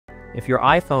If your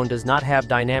iPhone does not have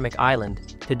Dynamic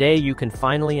Island, today you can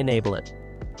finally enable it.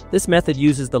 This method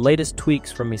uses the latest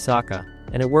tweaks from Misaka,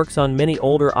 and it works on many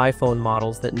older iPhone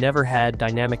models that never had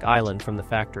Dynamic Island from the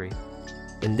factory.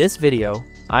 In this video,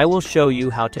 I will show you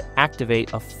how to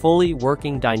activate a fully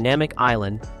working Dynamic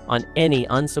Island on any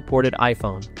unsupported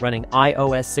iPhone running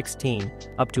iOS 16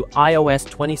 up to iOS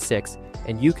 26,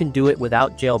 and you can do it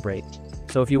without jailbreak.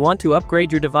 So if you want to upgrade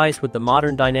your device with the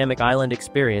modern Dynamic Island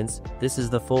experience, this is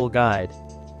the full guide.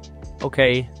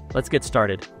 Okay, let's get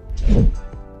started.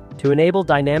 To enable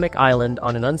Dynamic Island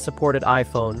on an unsupported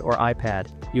iPhone or iPad,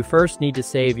 you first need to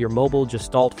save your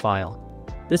MobileGestalt file.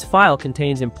 This file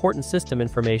contains important system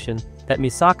information that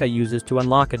Misaka uses to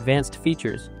unlock advanced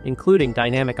features, including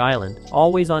Dynamic Island,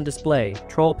 Always On Display,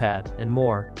 TrollPad, and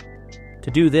more. To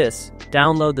do this,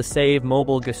 download the Save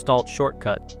MobileGestalt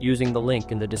shortcut using the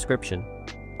link in the description.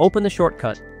 Open the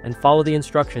shortcut and follow the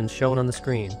instructions shown on the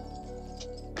screen.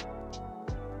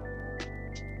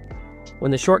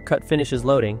 When the shortcut finishes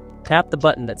loading, tap the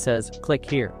button that says "Click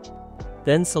here."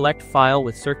 Then select File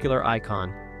with circular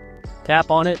icon. Tap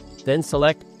on it, then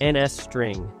select NS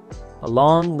string. A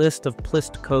long list of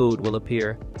PLIST code will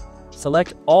appear.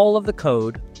 Select all of the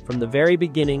code from the very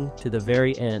beginning to the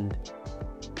very end.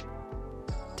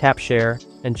 Tap Share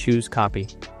and choose Copy.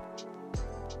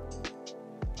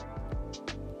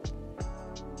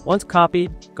 Once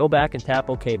copied, go back and tap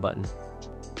OK button.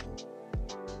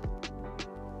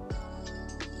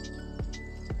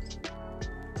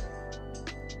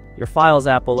 Your Files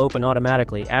app will open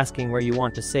automatically, asking where you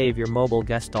want to save your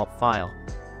MobileGestalt file.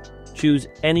 Choose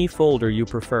any folder you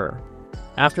prefer.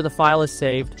 After the file is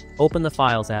saved, open the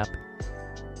Files app.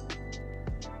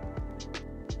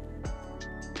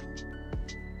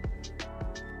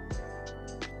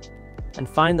 And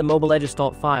find the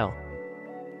MobileGestalt file.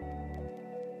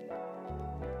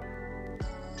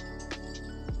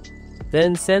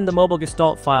 Then send the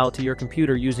MobileGestalt file to your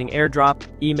computer using AirDrop,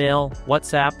 email,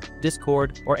 WhatsApp,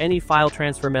 Discord, or any file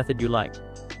transfer method you like.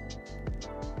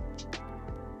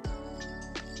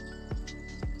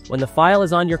 When the file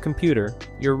is on your computer,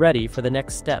 you're ready for the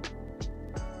next step.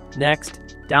 Next,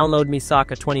 download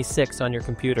Misaka26 on your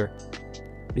computer.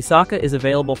 Misaka is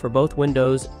available for both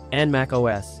Windows and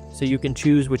macOS, so you can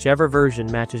choose whichever version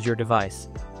matches your device.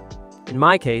 In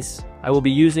my case, I will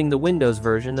be using the Windows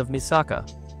version of Misaka.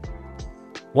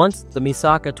 Once the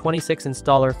Misaka26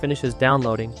 installer finishes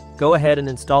downloading, go ahead and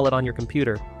install it on your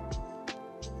computer.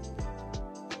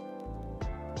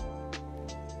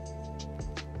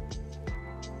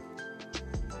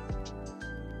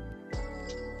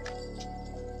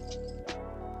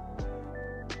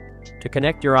 To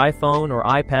connect your iPhone or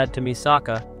iPad to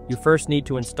Misaka, you first need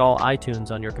to install iTunes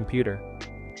on your computer.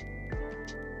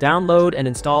 Download and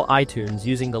install iTunes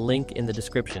using the link in the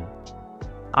description.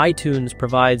 iTunes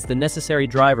provides the necessary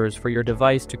drivers for your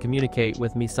device to communicate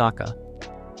with Misaka.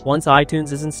 Once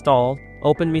iTunes is installed,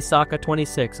 open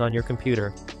Misaka26 on your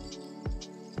computer.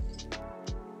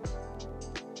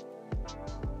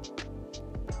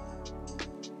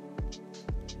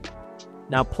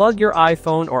 Now plug your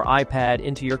iPhone or iPad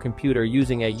into your computer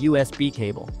using a USB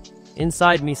cable.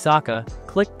 Inside Misaka,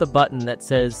 click the button that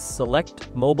says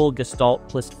Select MobileGestalt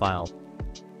PLIST file.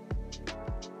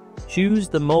 Choose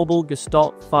the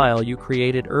MobileGestalt file you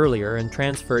created earlier and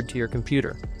transferred to your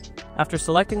computer. After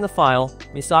selecting the file,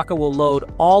 Misaka will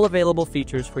load all available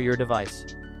features for your device.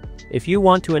 If you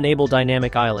want to enable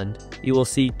Dynamic Island, you will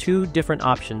see two different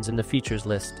options in the features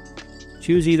list.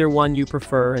 Choose either one you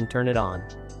prefer and turn it on.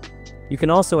 You can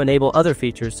also enable other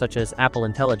features such as Apple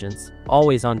Intelligence,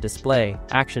 Always On Display,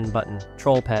 Action Button,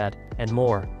 TrollPad, and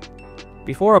more.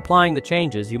 Before applying the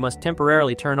changes, you must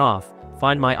temporarily turn off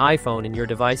Find My iPhone in your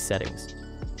device settings.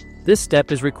 This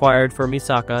step is required for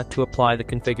Misaka to apply the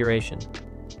configuration.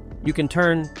 You can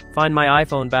turn Find My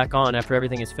iPhone back on after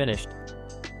everything is finished.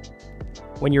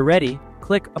 When you're ready,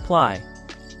 click Apply.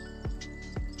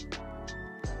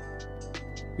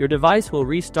 Your device will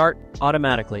restart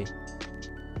automatically.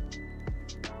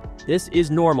 This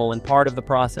is normal and part of the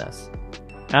process.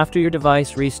 After your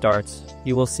device restarts,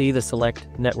 you will see the Select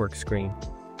Network screen.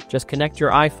 Just connect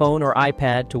your iPhone or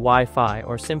iPad to Wi-Fi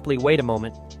or simply wait a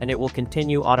moment and it will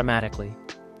continue automatically.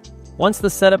 Once the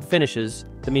setup finishes,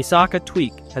 the Misaka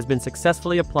tweak has been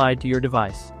successfully applied to your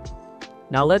device.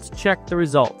 Now let's check the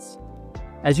results.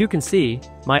 As you can see,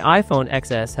 my iPhone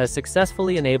XS has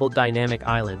successfully enabled Dynamic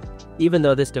Island, even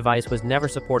though this device was never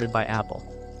supported by Apple.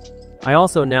 I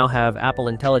also now have Apple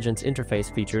Intelligence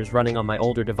interface features running on my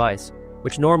older device,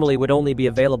 which normally would only be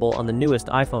available on the newest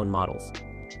iPhone models.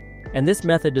 And this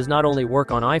method does not only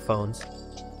work on iPhones,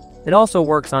 It also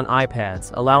works on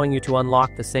iPads, allowing you to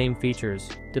unlock the same features,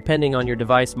 depending on your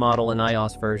device model and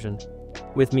iOS version.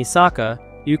 With Misaka,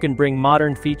 you can bring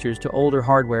modern features to older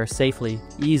hardware safely,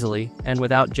 easily, and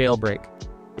without jailbreak.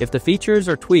 If the features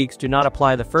or tweaks do not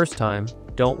apply the first time,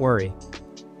 don't worry.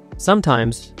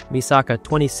 Sometimes,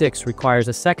 Misaka26 requires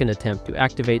a second attempt to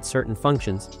activate certain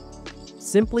functions.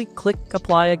 Simply click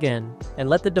Apply again, and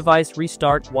let the device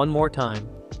restart one more time.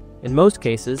 In most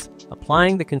cases,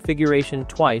 applying the configuration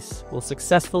twice will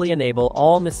successfully enable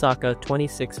all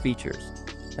Misaka26 features.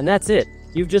 And that's it!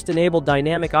 You've just enabled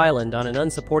Dynamic Island on an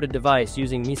unsupported device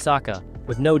using Misaka,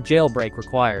 with no jailbreak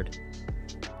required.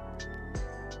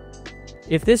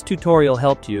 If this tutorial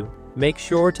helped you, make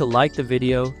sure to like the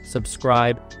video,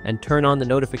 subscribe, and turn on the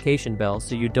notification bell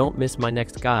so you don't miss my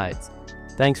next guides.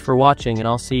 Thanks for watching, and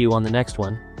I'll see you on the next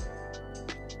one.